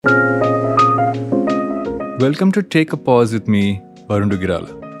Welcome to Take a Pause with me, Varun Dugirala.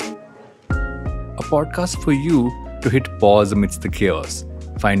 A podcast for you to hit pause amidst the chaos,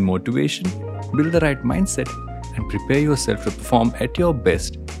 find motivation, build the right mindset, and prepare yourself to perform at your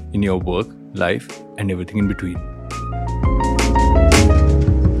best in your work, life, and everything in between.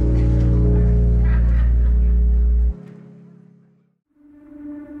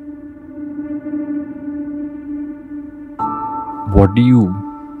 What do you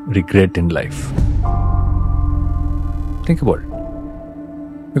regret in life? Think about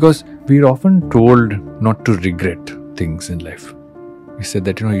it. Because we're often told not to regret things in life. We said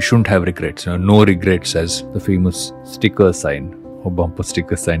that, you shouldn't have regrets. No regrets, as the famous sticker sign or bumper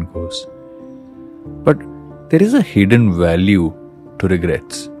sticker sign goes. But there is a hidden value to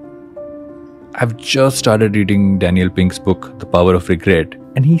regrets. I've just started reading Daniel Pink's book, The Power of Regret.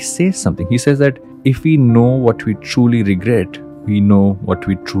 And he says something. He says that if we know what we truly regret, we know what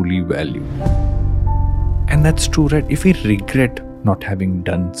we truly value. And that's true, right? If we regret not having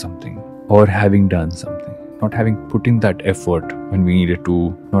done something or having done something, not having put in that effort when we needed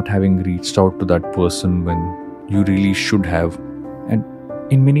to, not having reached out to that person when you really should have, and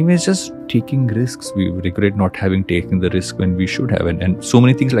in many ways just taking risks. We regret not having taken the risk when we should have, and so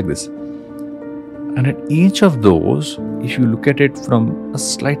many things like this. And at each of those, if you look at it from a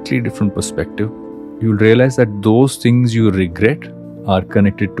slightly different perspective, you'll realize that those things you regret are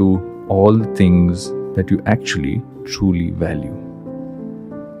connected to all the things that you actually truly value.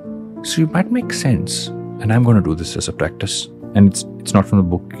 So it might make sense, and I'm going to do this as a practice, and it's not from the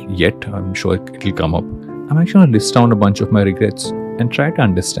book yet. I'm sure it'll come up. I'm actually going to list down a bunch of my regrets and try to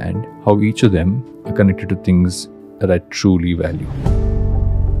understand how each of them are connected to things that I truly value.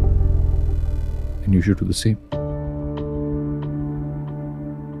 And you should do the same.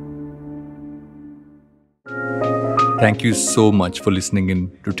 Thank you so much for listening in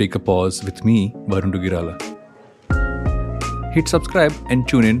to Take a Pause with me, Varun Dugirala. Hit subscribe and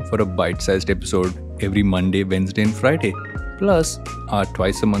tune in for a bite-sized episode every Monday, Wednesday and Friday. Plus, our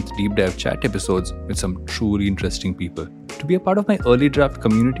twice-a-month deep dive chat episodes with some truly interesting people. To be a part of my early draft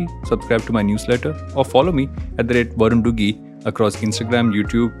community, subscribe to my newsletter or follow me at @Varun Dugi across Instagram,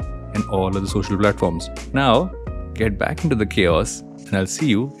 YouTube and all other social platforms. Now, get back into the chaos and I'll see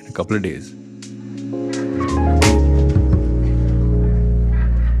you in a couple of days.